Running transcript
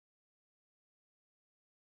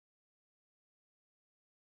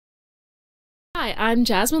Hi, I'm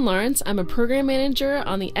Jasmine Lawrence. I'm a program manager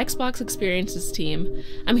on the Xbox Experiences team.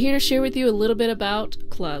 I'm here to share with you a little bit about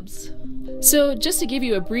clubs. So just to give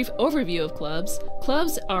you a brief overview of clubs,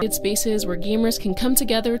 clubs are spaces where gamers can come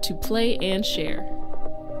together to play and share.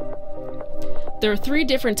 There are three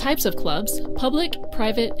different types of clubs: public,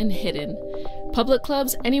 private, and hidden. Public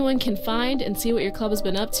clubs, anyone can find and see what your club has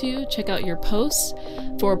been up to, check out your posts.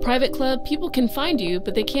 For a private club, people can find you,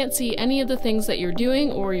 but they can't see any of the things that you're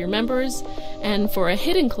doing or your members. And for a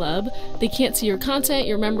hidden club, they can't see your content,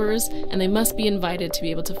 your members, and they must be invited to be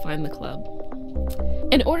able to find the club.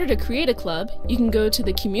 In order to create a club, you can go to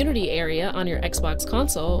the community area on your Xbox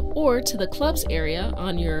console or to the clubs area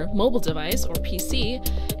on your mobile device or PC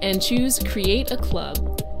and choose Create a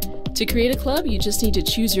Club. To create a club, you just need to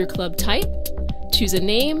choose your club type, choose a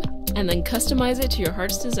name, and then customize it to your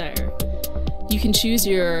heart's desire. You can choose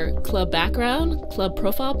your club background, club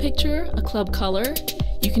profile picture, a club color.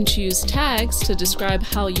 You can choose tags to describe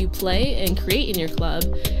how you play and create in your club,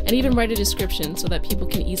 and even write a description so that people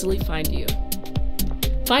can easily find you.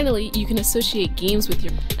 Finally, you can associate games with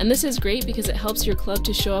your, and this is great because it helps your club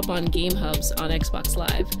to show up on game hubs on Xbox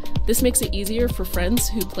Live. This makes it easier for friends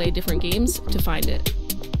who play different games to find it.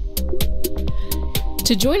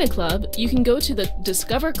 To join a club, you can go to the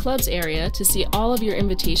Discover Clubs area to see all of your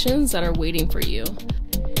invitations that are waiting for you.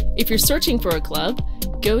 If you're searching for a club,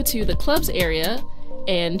 go to the Clubs area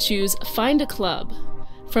and choose Find a Club.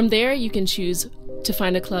 From there, you can choose to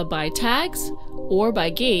find a club by tags or by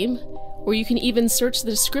game, or you can even search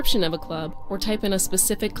the description of a club or type in a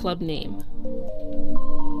specific club name.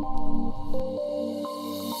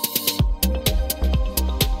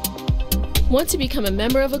 Once you become a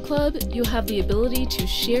member of a club, you'll have the ability to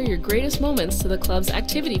share your greatest moments to the club's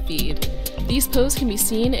activity feed. These posts can be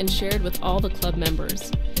seen and shared with all the club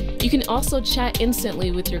members. You can also chat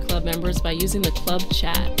instantly with your club members by using the club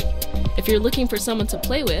chat. If you're looking for someone to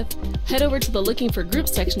play with, head over to the Looking for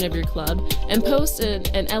Groups section of your club and post an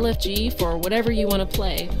LFG for whatever you want to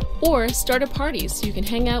play, or start a party so you can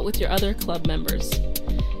hang out with your other club members.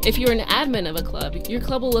 If you're an admin of a club, your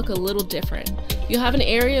club will look a little different. You'll have an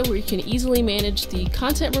area where you can easily manage the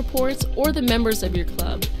content reports or the members of your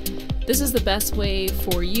club. This is the best way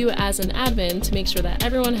for you as an admin to make sure that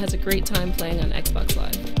everyone has a great time playing on Xbox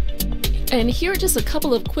Live. And here are just a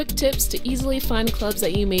couple of quick tips to easily find clubs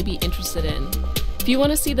that you may be interested in. If you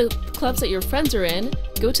want to see the clubs that your friends are in,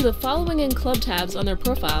 go to the following in club tabs on their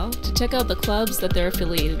profile to check out the clubs that they're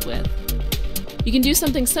affiliated with. You can do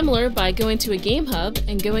something similar by going to a game hub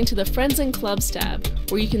and going to the Friends and Clubs tab,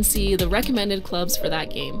 where you can see the recommended clubs for that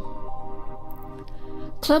game.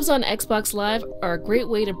 Clubs on Xbox Live are a great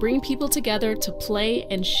way to bring people together to play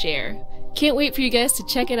and share. Can't wait for you guys to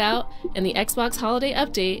check it out in the Xbox Holiday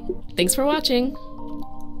Update. Thanks for watching!